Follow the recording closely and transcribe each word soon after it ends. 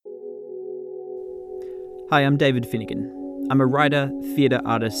Hi, I'm David Finnegan. I'm a writer, theatre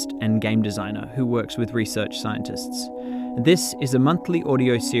artist, and game designer who works with research scientists. This is a monthly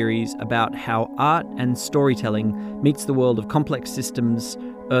audio series about how art and storytelling meets the world of complex systems,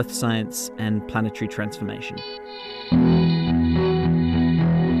 earth science, and planetary transformation.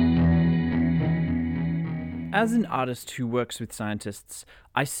 As an artist who works with scientists,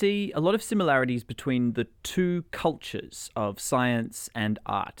 I see a lot of similarities between the two cultures of science and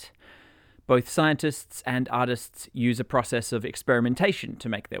art. Both scientists and artists use a process of experimentation to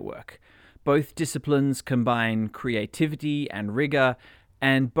make their work. Both disciplines combine creativity and rigor,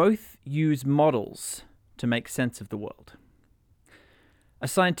 and both use models to make sense of the world. A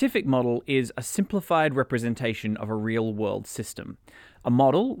scientific model is a simplified representation of a real-world system. A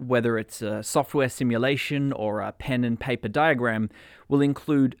model, whether it's a software simulation or a pen and paper diagram, will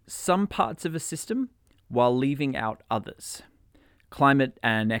include some parts of a system while leaving out others. Climate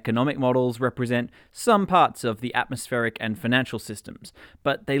and economic models represent some parts of the atmospheric and financial systems,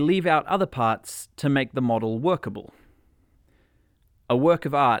 but they leave out other parts to make the model workable. A work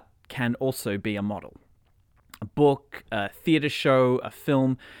of art can also be a model. A book, a theatre show, a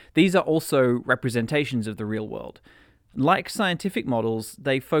film, these are also representations of the real world. Like scientific models,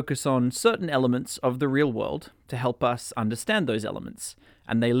 they focus on certain elements of the real world to help us understand those elements,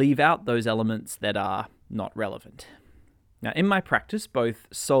 and they leave out those elements that are not relevant. Now, in my practice, both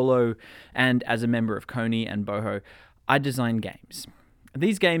solo and as a member of Kony and Boho, I design games.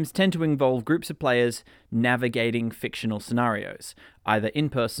 These games tend to involve groups of players navigating fictional scenarios, either in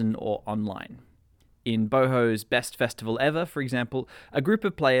person or online. In Boho's Best Festival Ever, for example, a group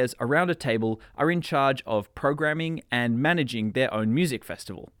of players around a table are in charge of programming and managing their own music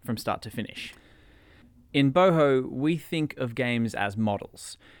festival from start to finish. In Boho, we think of games as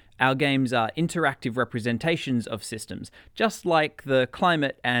models. Our games are interactive representations of systems, just like the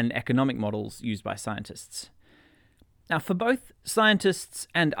climate and economic models used by scientists. Now, for both scientists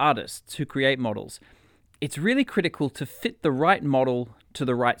and artists who create models, it's really critical to fit the right model to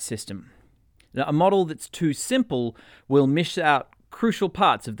the right system. Now, a model that's too simple will miss out crucial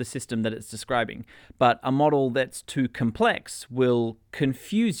parts of the system that it's describing, but a model that's too complex will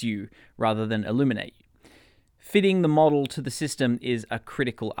confuse you rather than illuminate you. Fitting the model to the system is a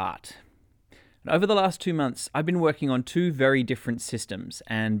critical art. Over the last 2 months, I've been working on two very different systems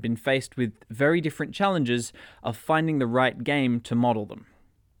and been faced with very different challenges of finding the right game to model them.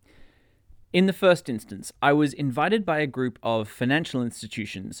 In the first instance, I was invited by a group of financial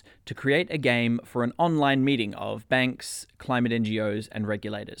institutions to create a game for an online meeting of banks, climate NGOs, and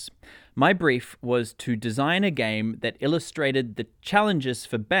regulators. My brief was to design a game that illustrated the challenges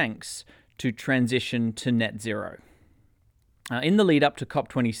for banks to transition to net zero. In the lead up to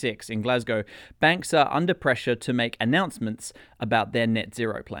COP26 in Glasgow, banks are under pressure to make announcements about their net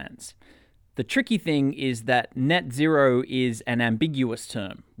zero plans. The tricky thing is that net zero is an ambiguous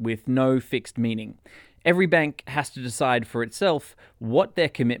term with no fixed meaning. Every bank has to decide for itself what their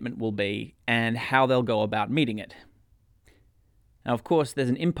commitment will be and how they'll go about meeting it. Now, of course, there's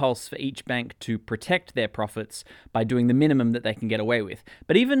an impulse for each bank to protect their profits by doing the minimum that they can get away with.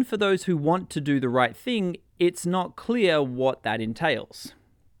 But even for those who want to do the right thing, it's not clear what that entails.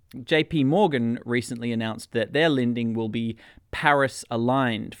 JP Morgan recently announced that their lending will be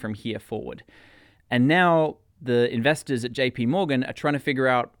Paris-aligned from here forward. And now the investors at JP Morgan are trying to figure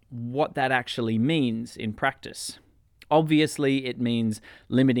out what that actually means in practice. Obviously, it means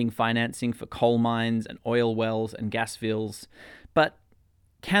limiting financing for coal mines and oil wells and gas fields. But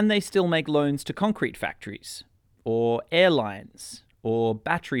can they still make loans to concrete factories, or airlines, or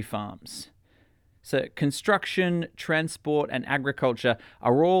battery farms? So construction, transport, and agriculture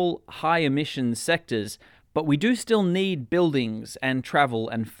are all high emissions sectors, but we do still need buildings and travel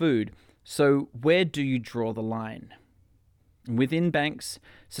and food. So where do you draw the line? Within banks,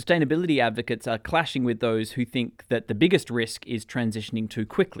 sustainability advocates are clashing with those who think that the biggest risk is transitioning too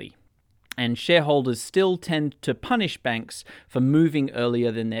quickly. And shareholders still tend to punish banks for moving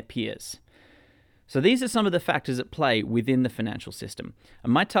earlier than their peers. So these are some of the factors at play within the financial system.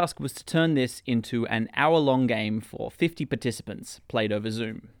 And my task was to turn this into an hour-long game for 50 participants played over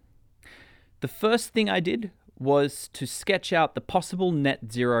Zoom. The first thing I did was to sketch out the possible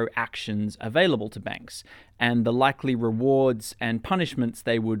net zero actions available to banks and the likely rewards and punishments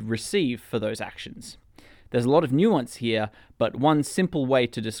they would receive for those actions. There's a lot of nuance here, but one simple way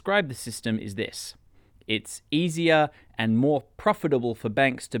to describe the system is this. It's easier and more profitable for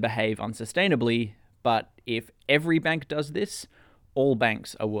banks to behave unsustainably, but if every bank does this, all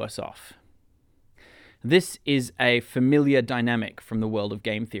banks are worse off. This is a familiar dynamic from the world of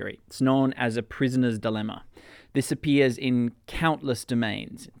game theory. It's known as a prisoner's dilemma. This appears in countless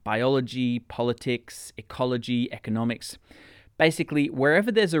domains: biology, politics, ecology, economics. Basically,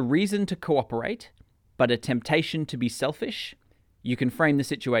 wherever there's a reason to cooperate, but a temptation to be selfish, you can frame the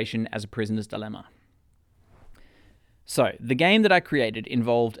situation as a prisoner's dilemma. So, the game that I created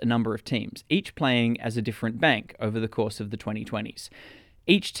involved a number of teams, each playing as a different bank over the course of the 2020s.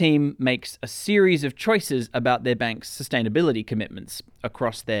 Each team makes a series of choices about their bank's sustainability commitments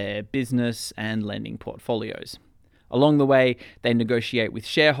across their business and lending portfolios. Along the way, they negotiate with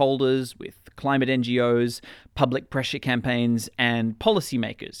shareholders, with climate NGOs, public pressure campaigns, and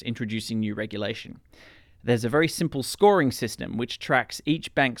policymakers introducing new regulation. There's a very simple scoring system which tracks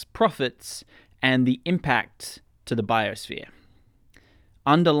each bank's profits and the impact to the biosphere.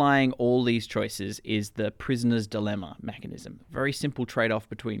 Underlying all these choices is the prisoner's dilemma mechanism, a very simple trade-off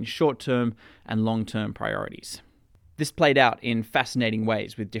between short-term and long-term priorities. This played out in fascinating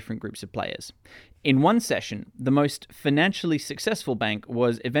ways with different groups of players. In one session, the most financially successful bank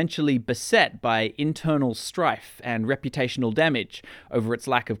was eventually beset by internal strife and reputational damage over its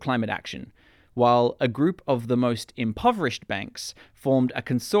lack of climate action, while a group of the most impoverished banks formed a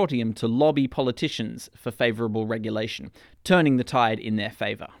consortium to lobby politicians for favourable regulation, turning the tide in their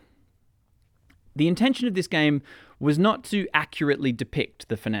favour. The intention of this game was not to accurately depict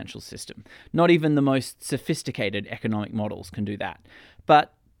the financial system. Not even the most sophisticated economic models can do that.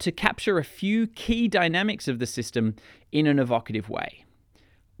 But to capture a few key dynamics of the system in an evocative way.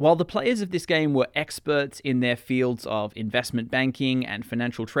 While the players of this game were experts in their fields of investment banking and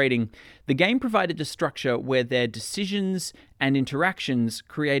financial trading, the game provided a structure where their decisions and interactions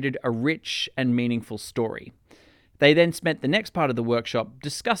created a rich and meaningful story. They then spent the next part of the workshop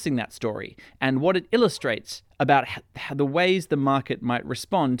discussing that story and what it illustrates about the ways the market might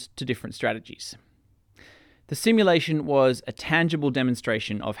respond to different strategies. The simulation was a tangible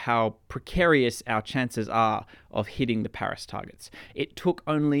demonstration of how precarious our chances are of hitting the Paris targets. It took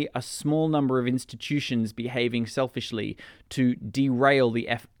only a small number of institutions behaving selfishly to derail the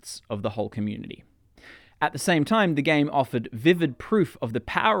efforts of the whole community. At the same time, the game offered vivid proof of the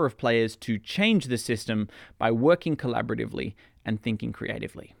power of players to change the system by working collaboratively and thinking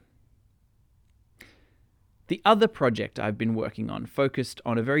creatively. The other project I've been working on focused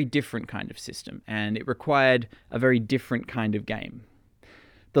on a very different kind of system, and it required a very different kind of game.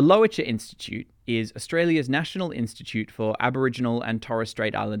 The Lowitja Institute is Australia's National Institute for Aboriginal and Torres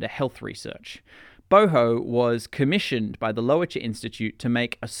Strait Islander Health Research. Boho was commissioned by the Lowitja Institute to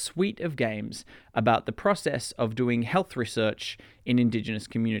make a suite of games about the process of doing health research in Indigenous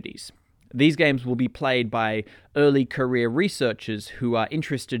communities. These games will be played by early career researchers who are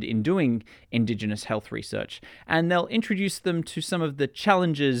interested in doing Indigenous health research, and they'll introduce them to some of the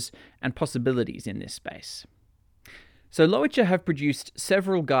challenges and possibilities in this space. So Lowitja have produced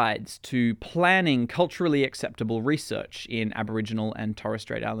several guides to planning culturally acceptable research in Aboriginal and Torres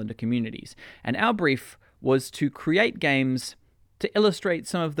Strait Islander communities, and our brief was to create games to illustrate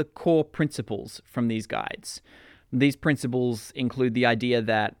some of the core principles from these guides. These principles include the idea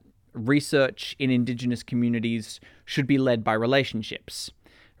that research in Indigenous communities should be led by relationships.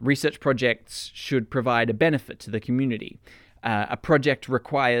 Research projects should provide a benefit to the community. A project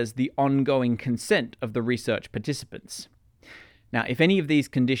requires the ongoing consent of the research participants. Now, if any of these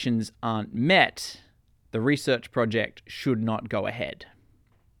conditions aren't met, the research project should not go ahead.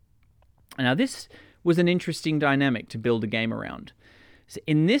 Now, this was an interesting dynamic to build a game around. So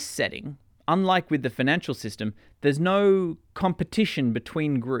in this setting, unlike with the financial system, there's no competition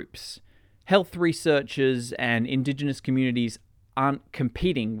between groups. Health researchers and Indigenous communities aren't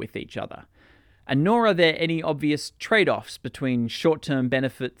competing with each other. And nor are there any obvious trade-offs between short-term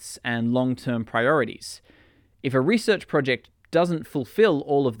benefits and long-term priorities. If a research project doesn't fulfill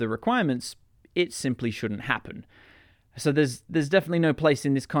all of the requirements, it simply shouldn't happen. So there's definitely no place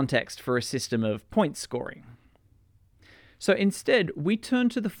in this context for a system of point scoring. So instead, we turn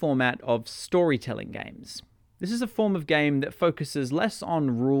to the format of storytelling games. This is a form of game that focuses less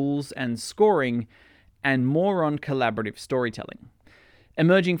on rules and scoring and more on collaborative storytelling.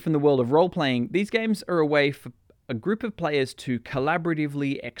 Emerging from the world of role-playing, these games are a way for a group of players to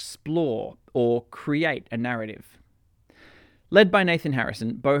collaboratively explore or create a narrative. Led by Nathan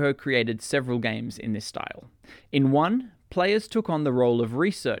Harrison, Boho created several games in this style. In one, players took on the role of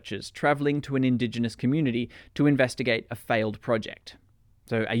researchers travelling to an Indigenous community to investigate a failed project.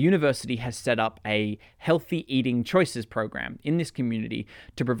 So a university has set up a healthy eating choices program in this community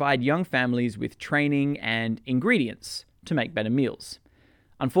to provide young families with training and ingredients to make better meals.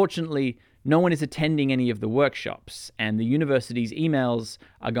 Unfortunately, no one is attending any of the workshops, and the university's emails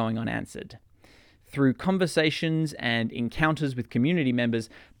are going unanswered. Through conversations and encounters with community members,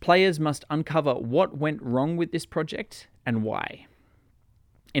 players must uncover what went wrong with this project and why.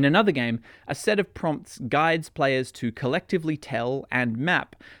 In another game, a set of prompts guides players to collectively tell and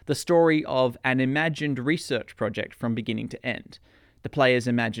map the story of an imagined research project from beginning to end. The players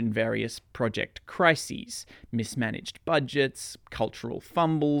imagine various project crises, mismanaged budgets, cultural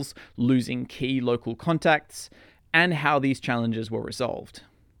fumbles, losing key local contacts, and how these challenges were resolved.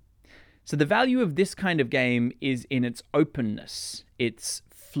 So the value of this kind of game is in its openness, its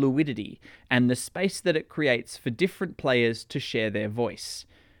fluidity, and the space that it creates for different players to share their voice.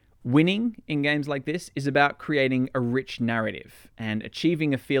 Winning in games like this is about creating a rich narrative and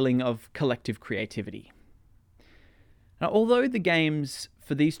achieving a feeling of collective creativity. Now, although the games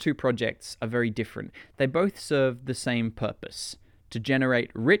for these two projects are very different, they both serve the same purpose: to generate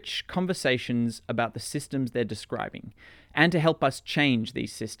rich conversations about the systems they're describing, and to help us change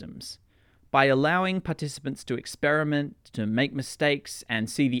these systems. By allowing participants to experiment, to make mistakes, and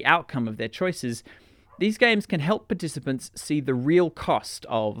see the outcome of their choices, these games can help participants see the real cost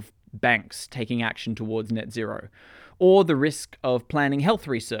of banks taking action towards net zero, or the risk of planning health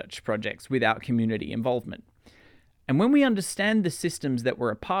research projects without community involvement. And when we understand the systems that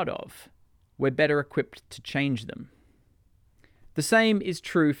we're a part of, we're better equipped to change them. The same is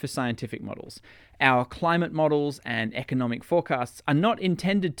true for scientific models. Our climate models and economic forecasts are not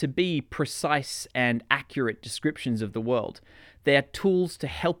intended to be precise and accurate descriptions of the world. They are tools to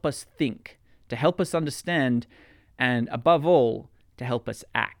help us think, to help us understand, and above all, to help us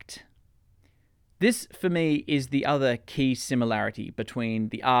act. This, for me, is the other key similarity between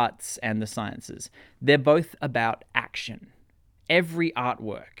the arts and the sciences. They're both about action. Every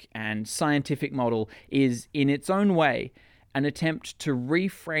artwork and scientific model is, in its own way, an attempt to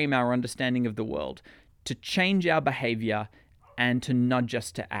reframe our understanding of the world, to change our behavior, and to nudge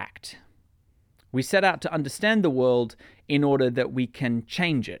us to act. We set out to understand the world in order that we can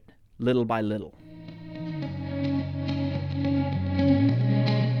change it little by little.